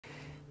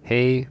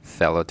Hey,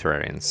 fellow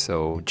Terrarians.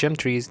 So,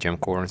 Gemtrees,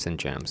 Gemcorns, and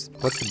gems.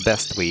 What's the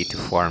best way to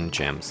farm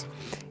gems?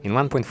 In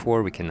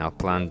 1.4, we can now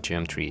plant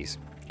Gemtrees,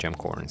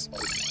 Gemcorns.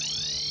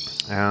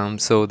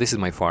 So this is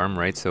my farm,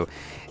 right? So,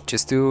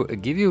 just to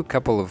give you a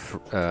couple of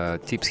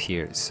tips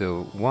here.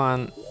 So,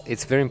 one,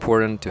 it's very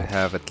important to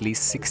have at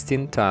least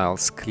 16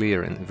 tiles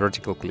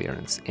vertical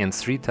clearance, and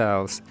 3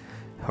 tiles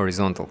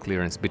horizontal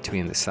clearance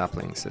between the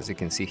saplings, as you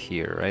can see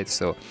here, right?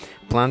 So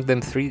plant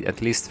them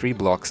at least 3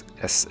 blocks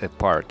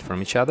apart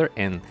from each other,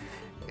 and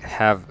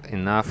have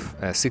enough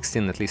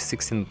at least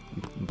 16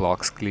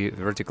 blocks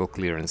vertical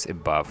clearance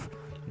above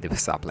the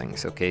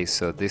saplings. Okay,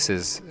 so this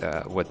is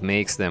what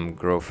makes them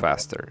grow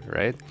faster,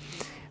 right?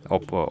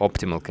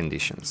 Optimal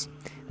conditions.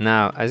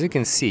 Now, as you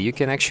can see, you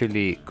can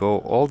actually go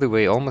all the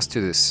way almost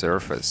to the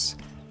surface,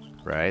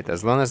 right?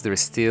 As long as there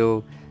is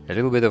still a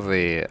little bit of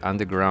a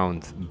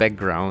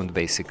background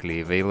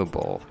basically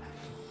available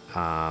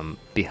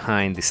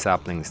behind the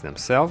saplings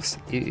themselves,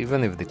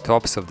 even if the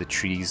tops of the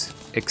trees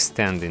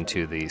extend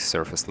into the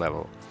surface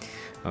level.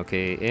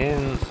 Okay,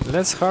 and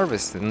let's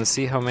harvest and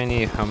see how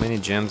many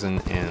gems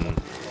and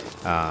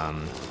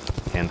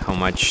how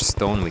much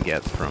stone we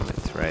get from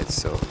it, right?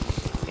 So,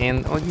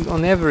 and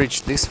on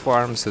average, this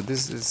farm, so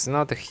this is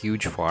not a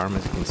huge farm,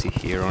 as you can see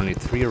here, only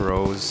 3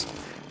 rows.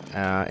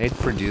 It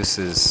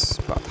produces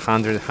about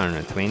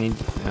 120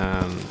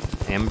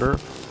 amber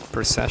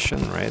per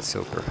session, right?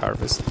 So per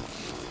harvest,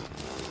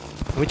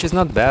 which is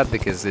not bad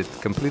because it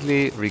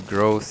completely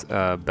regrows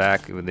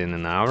back within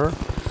an hour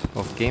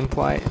of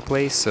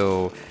gameplay.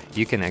 So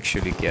you can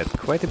actually get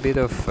quite a bit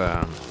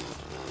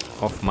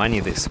of money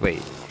this way.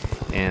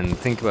 And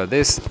think about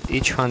this: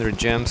 each 100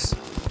 gems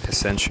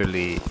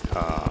essentially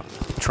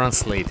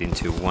translate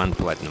into 1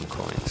 platinum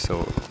coin.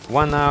 So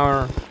 1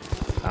 hour.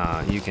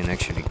 You can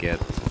actually get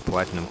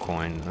platinum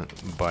coin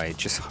by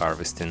just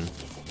harvesting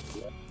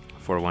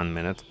for 1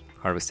 minute,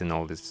 harvesting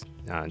all these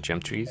gem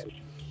trees.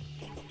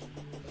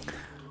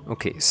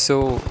 Okay,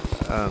 so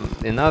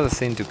another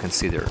thing to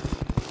consider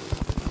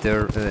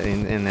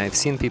and I've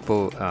seen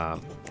people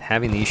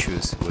having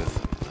issues with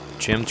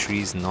gem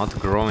trees not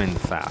growing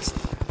fast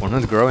or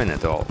not growing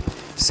at all.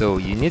 So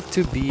you need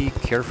to be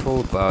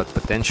careful about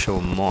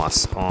potential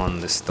moss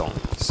on the stone.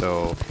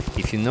 So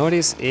if you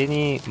notice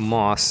any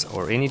moss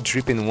or any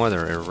dripping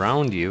water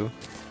around you,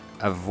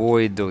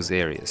 avoid those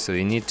areas. So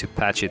you need to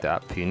patch it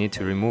up. You need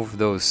to remove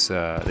those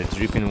the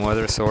dripping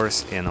water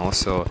source, and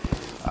also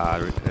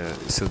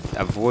so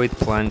avoid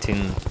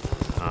planting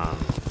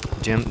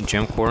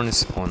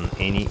gemcorns on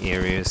any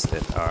areas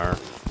that are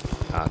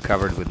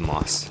covered with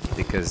moss,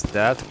 because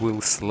that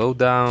will slow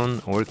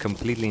down or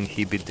completely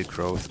inhibit the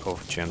growth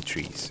of gem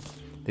trees.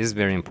 This is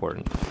very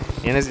important.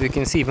 And as you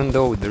can see, even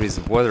though there is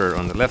water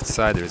on the left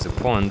side, there is a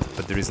pond,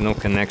 but there is no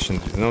connection,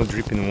 there is no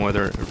dripping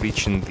water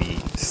reaching the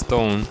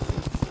stone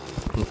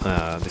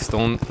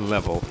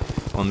level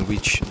on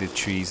which the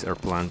trees are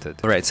planted.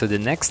 Alright, so the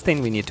next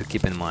thing we need to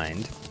keep in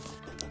mind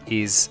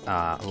is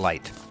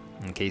light.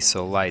 Okay,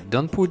 so light.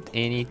 Don't put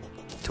any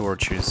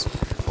torches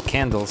or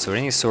candles or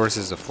any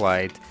sources of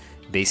light,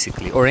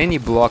 basically, or any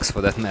blocks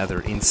for that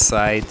matter,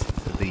 inside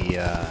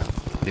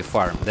the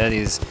farm. That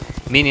is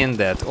meaning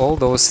that all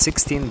those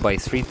 16 by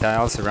 3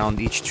 tiles around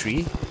each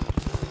tree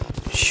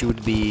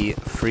should be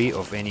free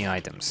of any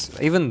items,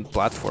 even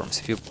platforms.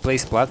 If you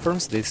place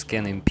platforms, this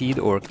can impede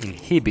or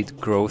inhibit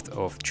growth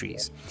of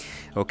trees.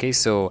 Okay,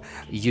 so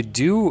you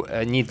do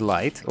need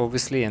light,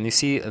 obviously, and you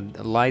see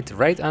light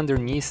right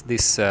underneath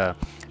this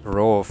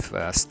row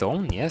of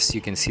stone. Yes,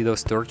 you can see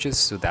those torches,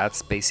 so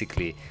that's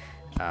basically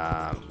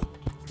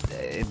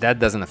that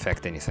doesn't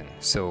affect anything.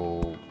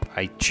 So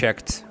I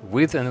checked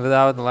with and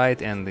without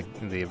light, and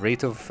the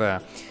rate of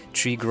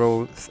tree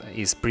growth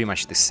is pretty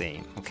much the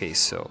same. Okay,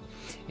 so,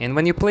 and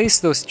when you place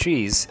those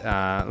trees,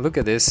 look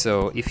at this.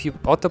 So if you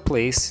auto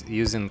place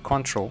using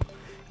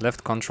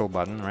left control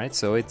button, right,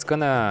 so it's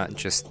gonna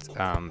just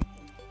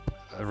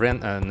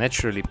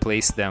naturally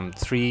place them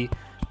 3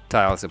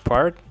 tiles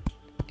apart,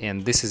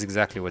 and this is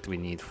exactly what we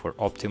need for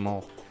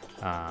optimal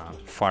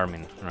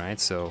farming, right?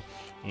 So,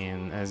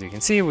 and as you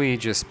can see, we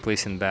just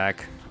placing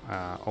back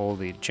all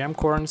the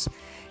gemcorns.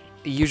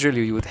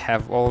 Usually you would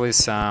have always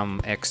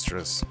some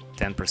extras,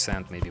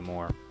 10%, maybe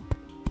more.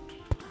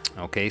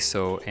 Okay,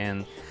 so,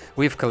 and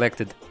we've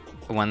collected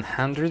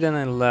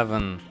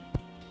 111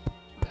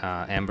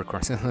 amber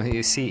corns.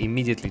 You see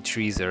immediately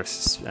trees are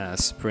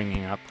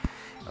springing up.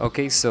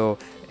 Okay, so,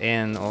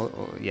 and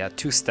yeah,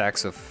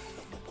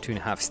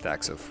 2.5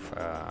 stacks of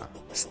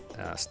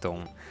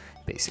stone,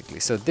 basically.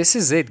 So this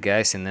is it,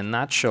 guys, in a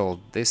nutshell.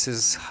 This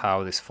is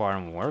how this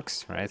farm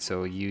works, right?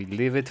 So you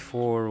leave it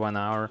for 1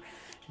 hour,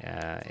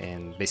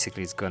 and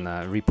basically it's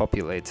gonna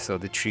repopulate, so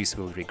the trees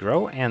will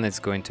regrow, and it's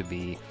going to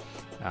be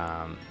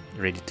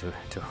ready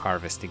to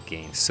harvest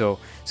again. So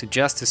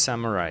just to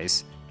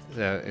summarize,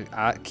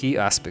 key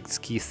aspects,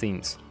 key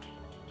things: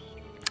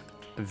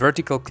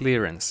 vertical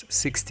clearance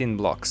 16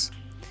 blocks,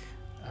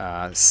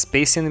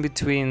 spacing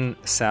between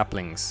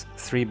saplings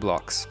 3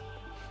 blocks.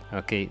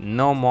 Okay,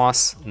 no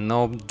moss,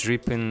 no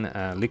dripping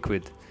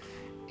liquid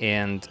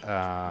and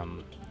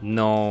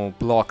no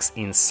blocks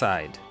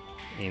inside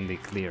in the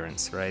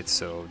clearance, right?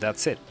 So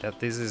that's it.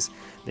 This is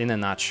in a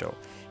nutshell.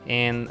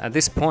 And at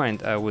this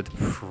point, I would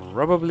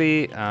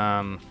probably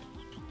I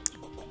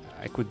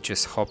could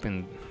just hop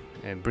in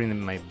and bring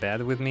my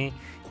bed with me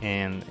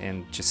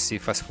and just see,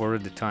 fast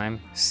forward the time,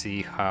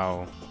 see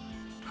how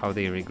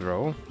they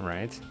regrow,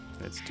 right?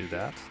 Let's do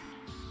that.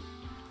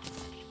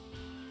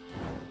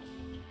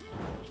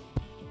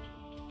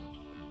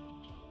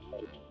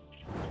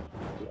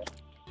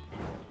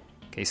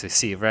 Okay, so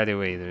see right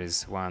away there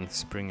is one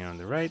springing on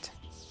the right.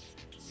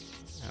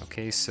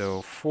 Okay,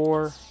 so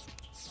 4,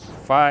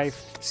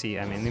 5. See,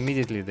 I mean,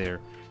 immediately there.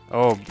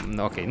 Oh,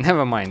 okay,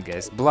 never mind,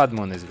 guys. Blood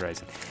Moon is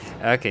rising.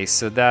 Okay,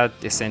 so that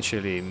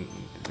essentially,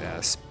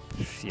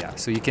 yeah,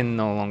 so you can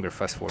no longer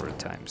fast forward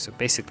time. So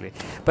basically,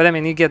 but I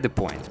mean, you get the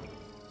point.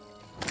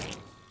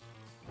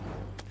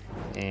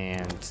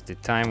 And the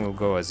time will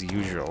go as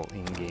usual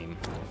in game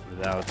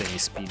without any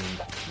speeding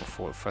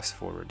before fast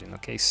forwarding.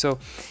 Okay, so,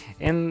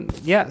 and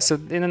yeah, so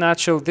in a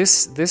nutshell,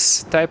 this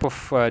type of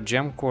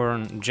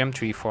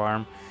Gemtree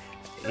farm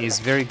is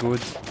very good.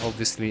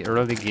 Obviously,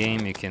 early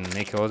game you can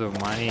make a lot of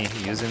money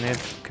using it,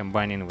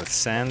 combining with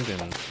sand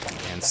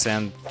and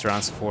sand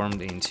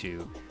transformed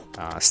into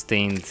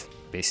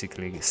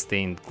basically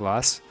stained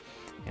glass,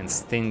 and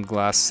stained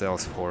glass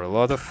sells for a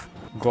lot of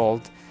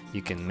gold.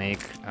 You can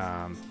make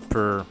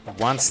per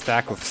one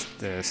stack of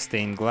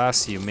stained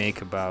glass, you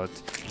make about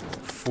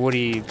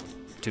 40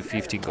 to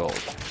 50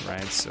 gold,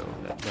 right? So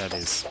that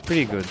is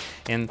pretty good.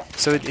 And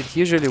so it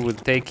usually would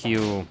take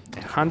you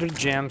 100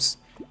 gems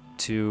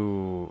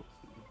to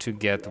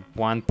get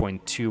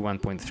 1.2,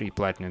 1.3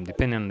 platinum,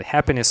 depending on the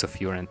happiness of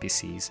your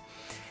NPCs.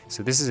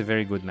 So this is a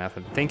very good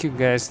method. Thank you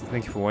guys,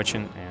 thank you for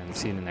watching, and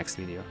see you in the next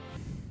video.